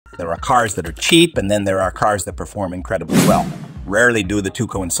There are cars that are cheap, and then there are cars that perform incredibly well. Rarely do the two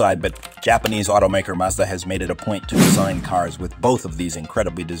coincide, but Japanese automaker Mazda has made it a point to design cars with both of these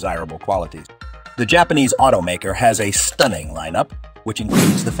incredibly desirable qualities. The Japanese automaker has a stunning lineup, which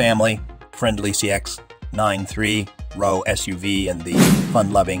includes the family-friendly CX 9.3 row SUV and the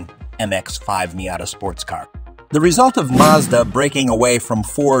fun-loving MX-5 Miata sports car. The result of Mazda breaking away from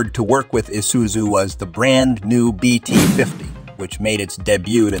Ford to work with Isuzu was the brand new BT50, which made its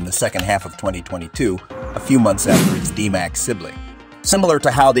debut in the second half of 2022, a few months after its D-Max sibling. Similar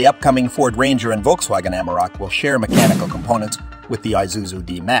to how the upcoming Ford Ranger and Volkswagen Amarok will share mechanical components with the Isuzu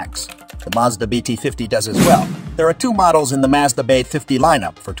D-Max, the Mazda BT50 does as well. There are two models in the Mazda BT50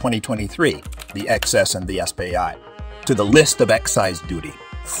 lineup for 2023, the XS and the SPI. To the list of excise duty,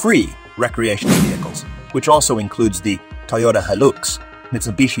 free recreational vehicles, which also includes the Toyota Hilux,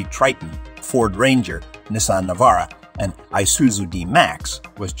 Mitsubishi Triton, Ford Ranger, Nissan Navara, and Isuzu D-Max,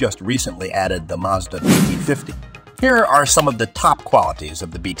 was just recently added the Mazda BT50. Here are some of the top qualities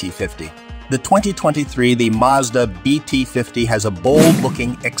of the BT50. The 2023 the Mazda BT50 has a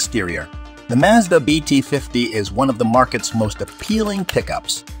bold-looking exterior. The Mazda BT50 is one of the market's most appealing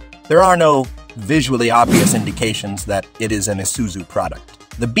pickups. There are no visually obvious indications that it is an Isuzu product.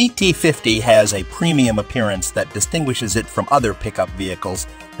 The BT50 has a premium appearance that distinguishes it from other pickup vehicles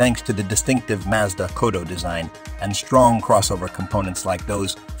thanks to the distinctive Mazda Kodo design and strong crossover components like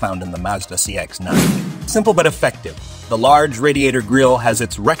those found in the Mazda CX-9. Simple but effective, the large radiator grille has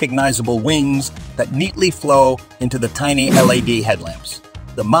its recognizable wings that neatly flow into the tiny LED headlamps.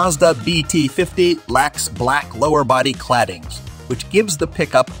 The Mazda BT50 lacks black lower body claddings, which gives the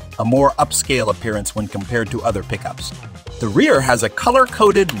pickup a more upscale appearance when compared to other pickups. The rear has a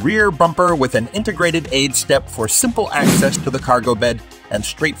color-coded rear bumper with an integrated aid step for simple access to the cargo bed and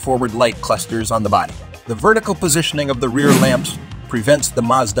straightforward light clusters on the body. The vertical positioning of the rear lamps prevents the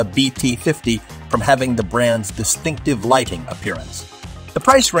Mazda BT50 from having the brand's distinctive lighting appearance. The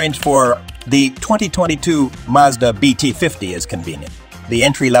price range for the 2022 Mazda BT50 is convenient. The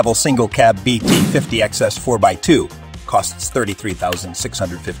entry-level single-cab BT50 XS 4x2 costs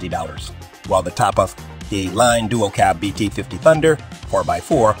 $33,650, while the top-of the line dual-cab BT50 Thunder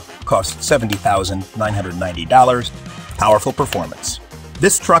 4x4 costs $70,990. Powerful performance.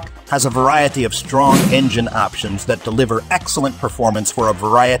 This truck has a variety of strong engine options that deliver excellent performance for a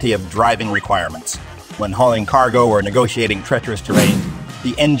variety of driving requirements. When hauling cargo or negotiating treacherous terrain,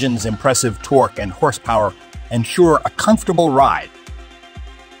 the engine's impressive torque and horsepower ensure a comfortable ride.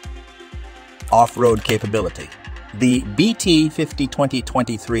 Off-road capability. The BT50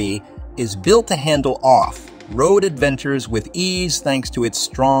 2023 is built to handle off-road adventures with ease thanks to its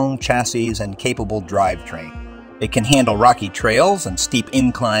strong chassis and capable drivetrain. It can handle rocky trails and steep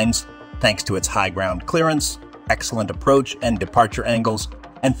inclines thanks to its high ground clearance, excellent approach and departure angles,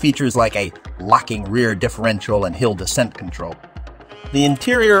 and features like a locking rear differential and hill descent control. The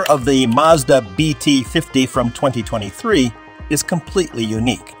interior of the Mazda BT50 from 2023 is completely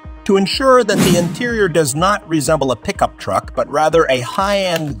unique. To ensure that the interior does not resemble a pickup truck, but rather a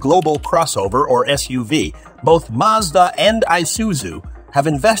high-end global crossover or SUV, both Mazda and Isuzu have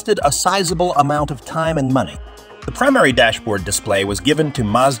invested a sizable amount of time and money. The primary dashboard display was given to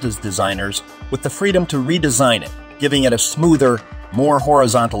Mazda's designers with the freedom to redesign it, giving it a smoother, more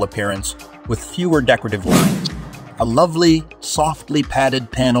horizontal appearance with fewer decorative lines. A lovely, softly padded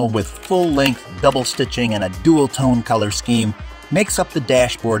panel with full-length double stitching and a dual-tone color scheme makes up the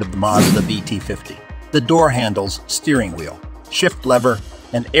dashboard of the Mazda BT50. The door handles, steering wheel, shift lever,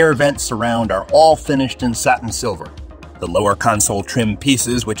 and air vent surround are all finished in satin silver. The lower console trim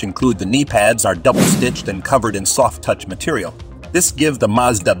pieces, which include the knee pads, are double-stitched and covered in soft-touch material. This gives the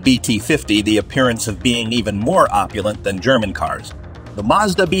Mazda BT50 the appearance of being even more opulent than German cars. The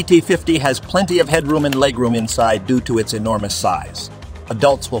Mazda BT50 has plenty of headroom and legroom inside due to its enormous size.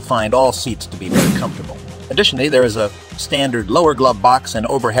 Adults will find all seats to be very comfortable. Additionally, there is a standard lower glove box, an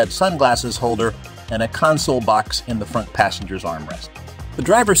overhead sunglasses holder, and a console box in the front passenger's armrest. The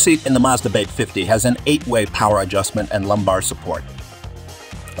driver's seat in the Mazda BT50 has an 8-way power adjustment and lumbar support.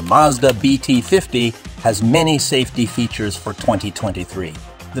 The Mazda BT50 has many safety features for 2023.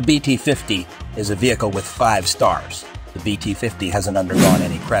 The BT50 is a vehicle with 5 stars. The BT50 hasn't undergone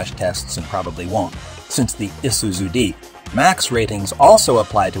any crash tests and probably won't, since the Isuzu D-Max ratings also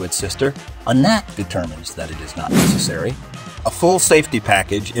apply to its sister. A knack determines that it is not necessary. A full safety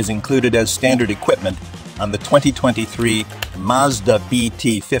package is included as standard equipment on the 2023 Mazda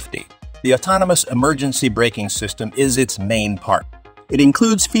BT50. The autonomous emergency braking system is its main part. It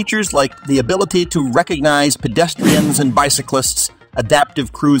includes features like the ability to recognize pedestrians and bicyclists,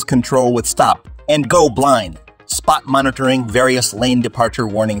 adaptive cruise control with stop and go blind, spot monitoring, various lane departure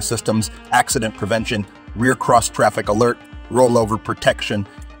warning systems, accident prevention, rear cross traffic alert, rollover protection,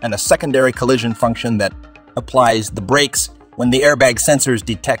 and a secondary collision function that applies the brakes when the airbag sensors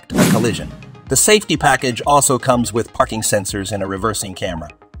detect a collision. The safety package also comes with parking sensors and a reversing camera.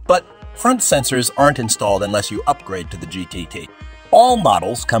 But front sensors aren't installed unless you upgrade to the GTT. All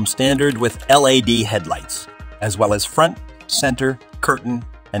models come standard with LED headlights, as well as front, center, curtain,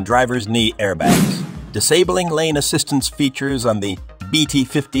 and driver's knee airbags. Disabling lane assistance features on the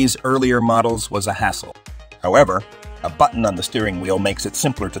BT50's earlier models was a hassle. However, a button on the steering wheel makes it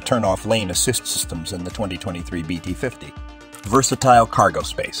simpler to turn off lane assist systems in the 2023 BT50. Versatile cargo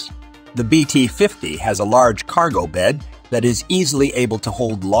space. The BT50 has a large cargo bed that is easily able to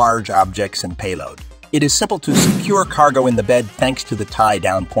hold large objects and payload. It is simple to secure cargo in the bed thanks to the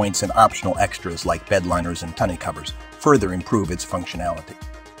tie-down points and optional extras like bed liners and tonneau covers, further improve its functionality.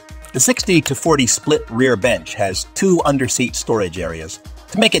 The 60-40 split rear bench has 2 underseat storage areas.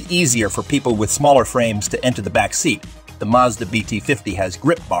 To make it easier for people with smaller frames to enter the back seat, the Mazda BT50 has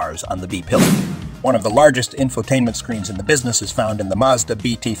grip bars on the B-pillar. One of the largest infotainment screens in the business is found in the Mazda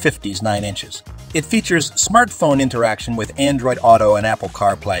BT50's 9 inches. It features smartphone interaction with Android Auto and Apple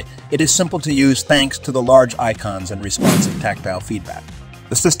CarPlay. It is simple to use thanks to the large icons and responsive tactile feedback.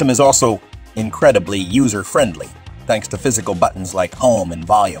 The system is also incredibly user-friendly, thanks to physical buttons like home and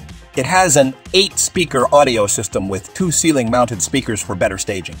volume. It has an 8-speaker audio system with 2 ceiling-mounted speakers for better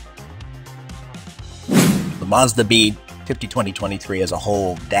staging. The Mazda B50 2023 as a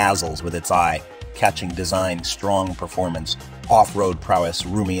whole dazzles with its eye-catching design, strong performance, off-road prowess,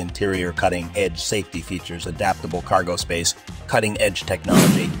 roomy interior, cutting-edge safety features, adaptable cargo space, cutting-edge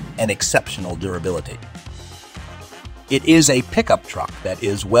technology, and exceptional durability. It is a pickup truck that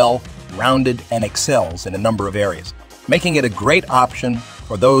is well-rounded and excels in a number of areas, making it a great option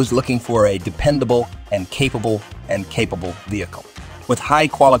for those looking for a dependable and capable vehicle. With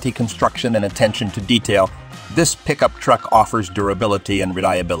high-quality construction and attention to detail, this pickup truck offers durability and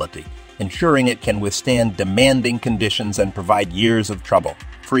reliability, ensuring it can withstand demanding conditions and provide years of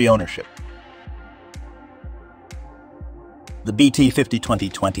trouble-free ownership. The BT50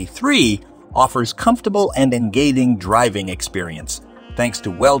 2023 offers comfortable and engaging driving experience, thanks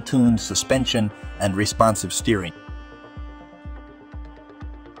to well-tuned suspension and responsive steering.